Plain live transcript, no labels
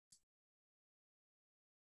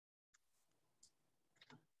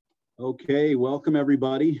Okay, welcome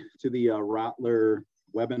everybody to the Rottler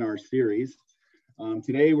webinar series.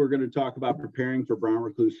 Today we're going to talk about preparing for brown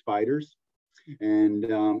recluse spiders. And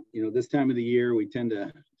this time of the year we tend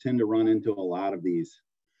to run into a lot of these.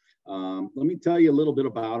 Let me tell you a little bit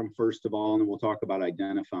about them first of all, and then we'll talk about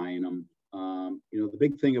identifying them. The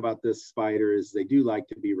big thing about this spider is they do like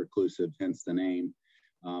to be reclusive, hence the name.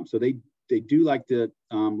 So they do like to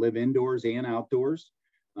live indoors and outdoors.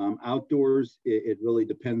 Outdoors, it really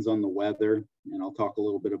depends on the weather, and I'll talk a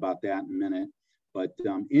little bit about that in a minute. But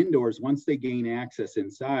indoors, once they gain access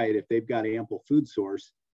inside, if they've got ample food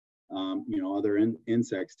source, other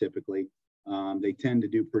insects typically, they tend to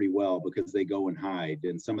do pretty well because they go and hide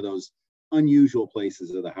in some of those unusual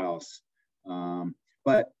places of the house.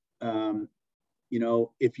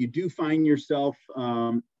 If you do find yourself,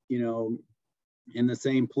 in the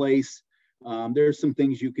same place, there's some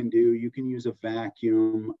things you can do. You can use a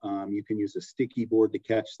vacuum. You can use a sticky board to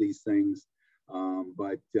catch these things.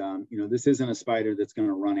 This isn't a spider that's going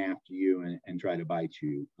to run after you and try to bite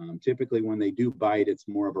you. Typically, when they do bite, it's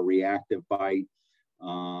more of a reactive bite,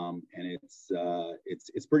 and it's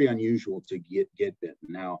pretty unusual to get bitten.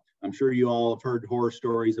 Now, I'm sure you all have heard horror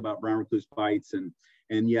stories about brown recluse bites, and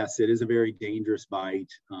yes, it is a very dangerous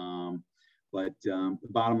bite. But the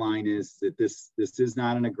bottom line is that this is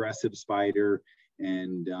not an aggressive spider,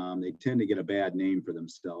 and they tend to get a bad name for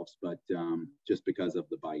themselves, but just because of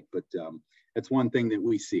the bite. But that's one thing that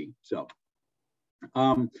we see. So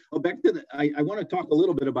back to I want to talk a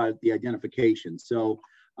little bit about the identification. So,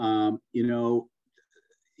 the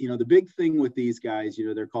big thing with these guys,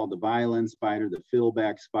 they're called the violin spider, the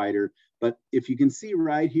fillback spider. But if you can see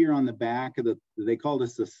right here on the back of they call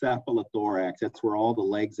this the cephalothorax. That's where all the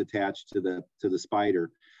legs attach to the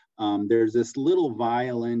spider. There's this little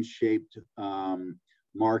violin-shaped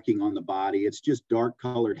marking on the body. It's just dark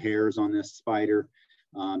colored hairs on this spider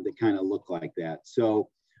that kind of look like that. So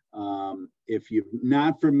if you're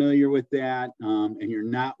not familiar with that and you're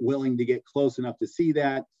not willing to get close enough to see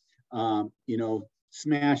that,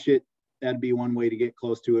 smash it. That'd be one way to get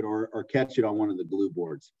close to it, or catch it on one of the glue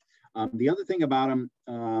boards. The other thing about them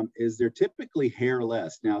is they're typically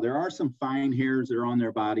hairless. Now, there are some fine hairs that are on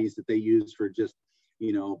their bodies that they use for just,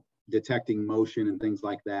 detecting motion and things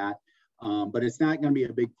like that. But it's not going to be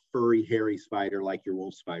a big furry, hairy spider like your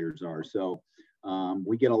wolf spiders are. So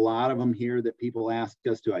we get a lot of them here that people ask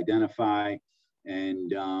us to identify.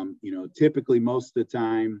 And, typically most of the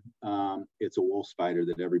time, it's a wolf spider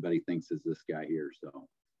that everybody thinks is this guy here. So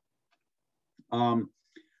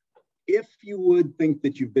if you would think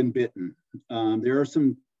that you've been bitten, there are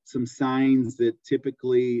some signs that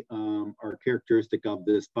typically are characteristic of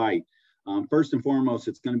this bite. First and foremost,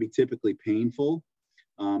 it's going to be typically painful.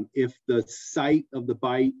 If the site of the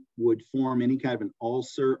bite would form any kind of an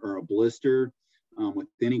ulcer or a blister with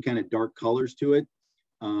any kind of dark colors to it,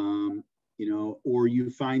 or you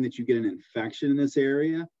find that you get an infection in this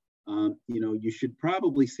area, you should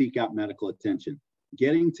probably seek out medical attention.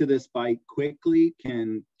 Getting to this bite quickly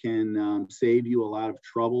can save you a lot of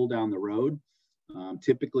trouble down the road.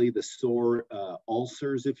 Typically, the sore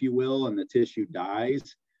ulcers, if you will, and the tissue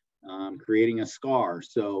dies, creating a scar.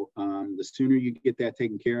 So the sooner you get that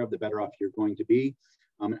taken care of, the better off you're going to be.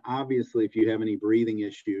 And obviously, if you have any breathing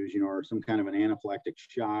issues, or some kind of an anaphylactic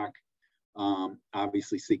shock,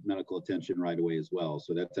 obviously seek medical attention right away as well.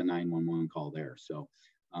 So that's a 911 call there. So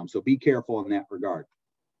be careful in that regard.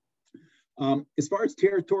 As far as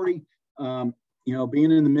territory, being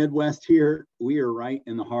in the Midwest here, we are right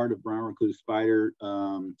in the heart of brown recluse spider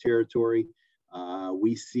territory.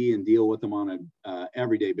 We see and deal with them on an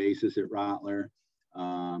everyday basis at Rottler.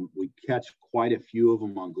 We catch quite a few of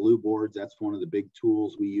them on glue boards. That's one of the big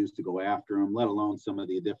tools we use to go after them, let alone some of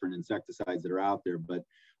the different insecticides that are out there. But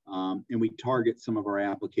and we target some of our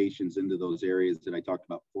applications into those areas that I talked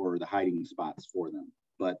about before, the hiding spots for them.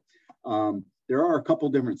 But there are a couple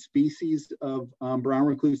different species of brown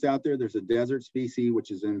recluse out there. There's a desert species, which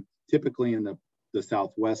is typically in the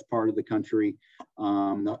southwest part of the country.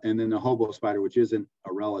 And then the hobo spider, which isn't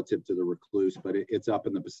a relative to the recluse, but it's up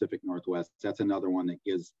in the Pacific Northwest. That's another one that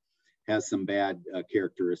has some bad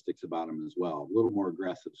characteristics about them as well. A little more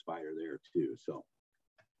aggressive spider there too. So,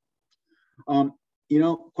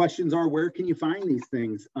 questions are, where can you find these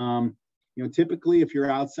things? Typically if you're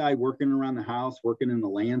outside working around the house, working in the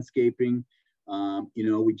landscaping,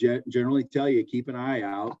 we generally tell you, keep an eye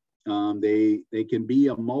out. They can be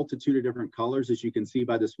a multitude of different colors, as you can see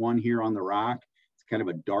by this one here on the rock. It's kind of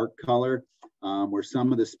a dark color, where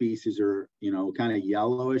some of the species are, kind of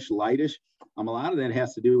yellowish, lightish. A lot of that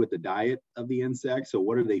has to do with the diet of the insect. So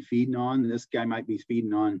what are they feeding on? This guy might be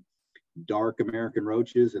feeding on dark American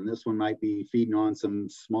roaches, and this one might be feeding on some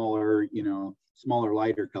smaller, smaller,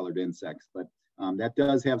 lighter colored insects. But that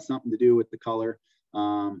does have something to do with the color.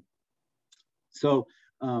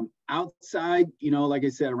 Outside, like I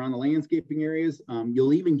said, around the landscaping areas,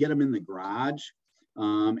 you'll even get them in the garage,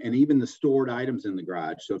 and even the stored items in the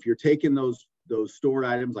garage. So if you're taking those stored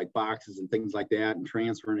items like boxes and things like that and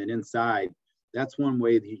transferring it inside, that's one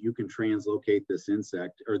way that you can translocate this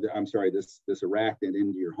insect, or this arachnid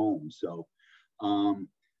into your home. So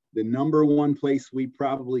the number one place we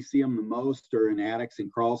probably see them the most are in attics and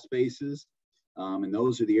crawl spaces. And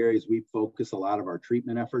those are the areas we focus a lot of our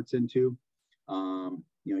treatment efforts into.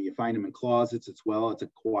 You find them in closets as well. It's a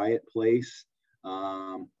quiet place,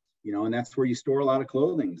 and that's where you store a lot of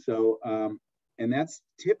clothing. So, and that's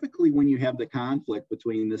typically when you have the conflict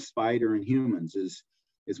between the spider and humans is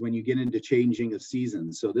when you get into changing of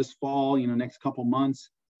seasons. So this fall, next couple months,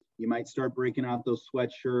 you might start breaking out those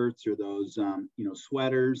sweatshirts or those,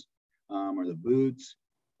 sweaters, or the boots.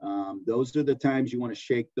 Those are the times you want to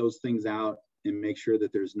shake those things out and make sure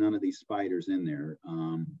that there's none of these spiders in there.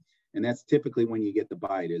 And that's typically when you get the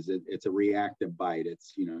bite. It's a reactive bite.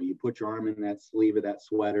 It's, you put your arm in that sleeve of that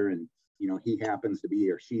sweater, and he happens to be,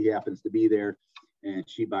 or she happens to be there, and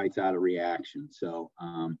she bites out of reaction. So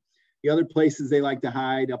the other places they like to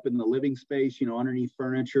hide, up in the living space, underneath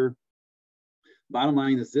furniture. Bottom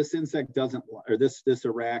line is this insect doesn't, or this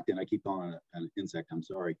arachnid, I keep calling it an insect, I'm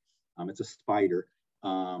sorry. It's a spider,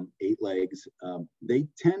 8 legs. They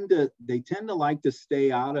tend to like to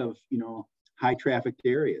stay out of, high trafficked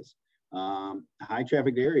areas. High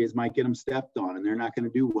trafficked areas might get them stepped on, and they're not going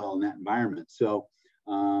to do well in that environment. So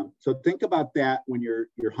think about that when you're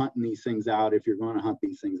hunting these things out, if you're going to hunt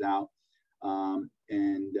these things out.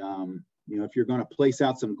 If you're going to place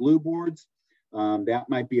out some glue boards, that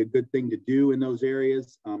might be a good thing to do in those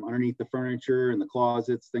areas, underneath the furniture and the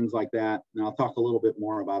closets, things like that. And I'll talk a little bit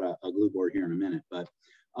more about a glue board here in a minute. But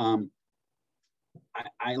I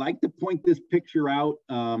like to point this picture out,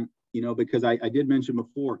 because I did mention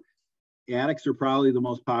before, attics are probably the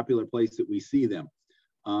most popular place that we see them.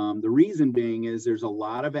 The reason being is there's a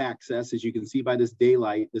lot of access, as you can see by this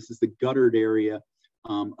daylight. This is the guttered area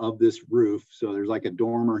of this roof. So there's like a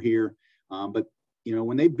dormer here. But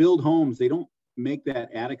when they build homes, they don't make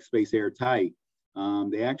that attic space airtight.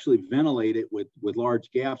 They actually ventilate it with large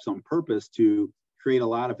gaps on purpose to create a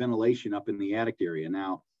lot of ventilation up in the attic area.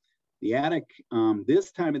 Now, the attic,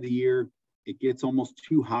 this time of the year, it gets almost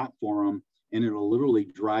too hot for them, and it'll literally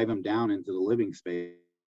drive them down into the living space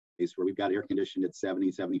where we've got air conditioned at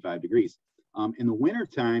 70, 75 degrees. In the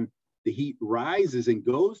wintertime, the heat rises and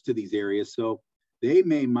goes to these areas. So they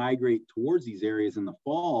may migrate towards these areas in the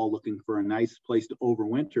fall, looking for a nice place to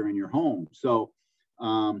overwinter in your home. So,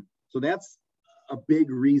 so that's a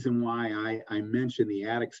big reason why I mentioned the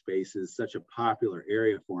attic space is such a popular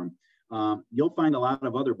area for them. You'll find a lot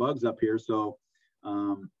of other bugs up here. So,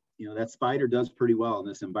 that spider does pretty well in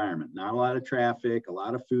this environment. Not a lot of traffic, a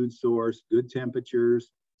lot of food source, good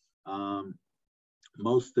temperatures.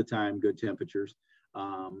 Most of the time, good temperatures.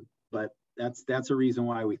 But that's a reason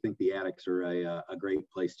why we think the attics are a great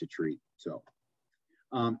place to treat. So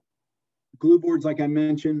glue boards, like I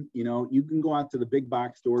mentioned, you can go out to the big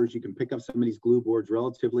box stores. You can pick up some of these glue boards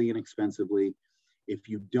relatively inexpensively. If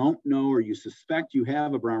you don't know or you suspect you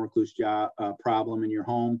have a brown recluse problem in your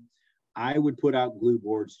home, I would put out glue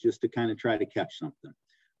boards just to kind of try to catch something.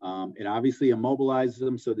 It obviously immobilizes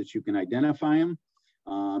them so that you can identify them.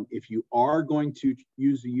 If you are going to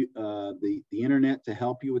use the internet to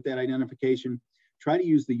help you with that identification, try to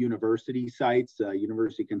use the university sites,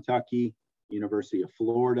 University of Kentucky, University of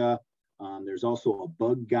Florida. There's also a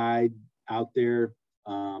bug guide out there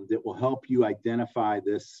that will help you identify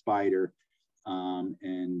this spider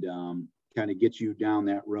and kind of get you down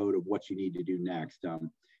that road of what you need to do next.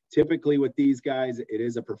 Typically with these guys, it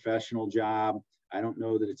is a professional job. I don't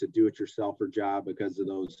know that it's a do-it-yourselfer job because of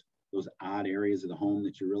those odd areas of the home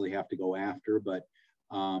that you really have to go after. But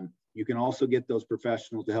you can also get those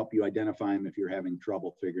professionals to help you identify them if you're having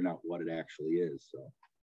trouble figuring out what it actually is. So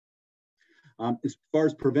as far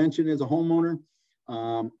as prevention as a homeowner,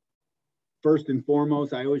 first and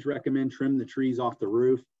foremost, I always recommend trim the trees off the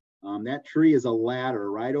roof. That tree is a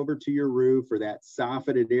ladder right over to your roof, or that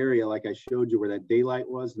soffitted area like I showed you where that daylight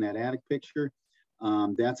was in that attic picture.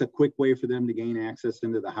 That's a quick way for them to gain access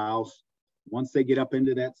into the house. Once they get up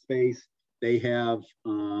into that space, they have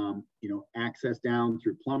access down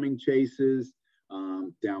through plumbing chases,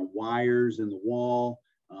 down wires in the wall.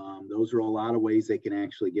 Those are a lot of ways they can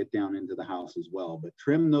actually get down into the house as well. But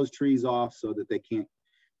trim those trees off so that they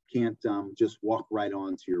can't just walk right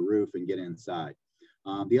onto your roof and get inside.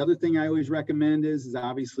 The other thing I always recommend is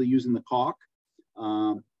obviously using the caulk.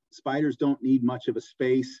 Spiders don't need much of a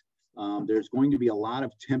space. There's going to be a lot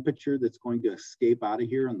of temperature that's going to escape out of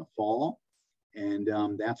here in the fall. And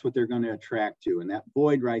that's what they're going to attract to. And that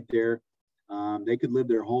void right there, they could live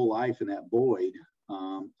their whole life in that void.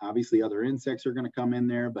 Obviously, other insects are going to come in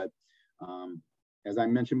there. But as I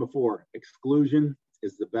mentioned before, exclusion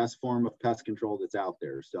is the best form of pest control that's out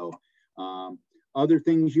there. So other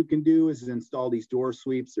things you can do is install these door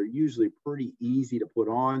sweeps. They're usually pretty easy to put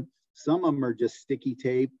on. Some of them are just sticky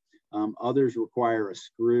tape. Others require a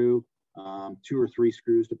screw, 2 or 3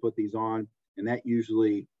 screws to put these on. And that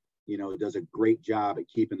usually, you know, does a great job at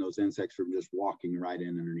keeping those insects from just walking right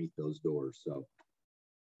in underneath those doors. So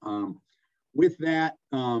with that,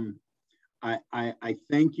 I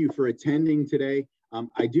thank you for attending today.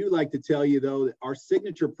 I do like to tell you, though, that our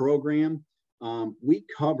signature program, we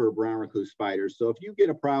cover brown recluse spiders. So if you get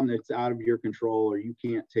a problem that's out of your control or you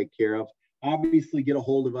can't take care of, obviously get a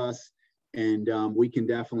hold of us, and we can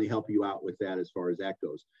definitely help you out with that as far as that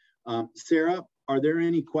goes. Sarah, are there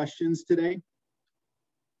any questions today?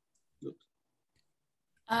 Oops.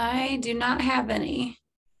 I do not have any.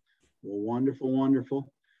 Well, wonderful,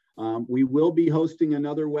 wonderful. We will be hosting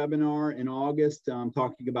another webinar in August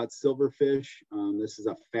talking about silverfish. This is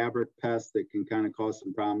a fabric pest that can kind of cause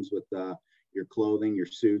some problems with your clothing, your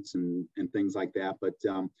suits, and things like that. But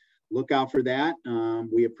look out for that.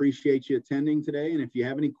 We appreciate you attending today. And if you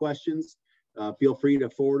have any questions, feel free to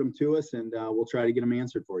forward them to us, and we'll try to get them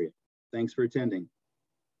answered for you. Thanks for attending.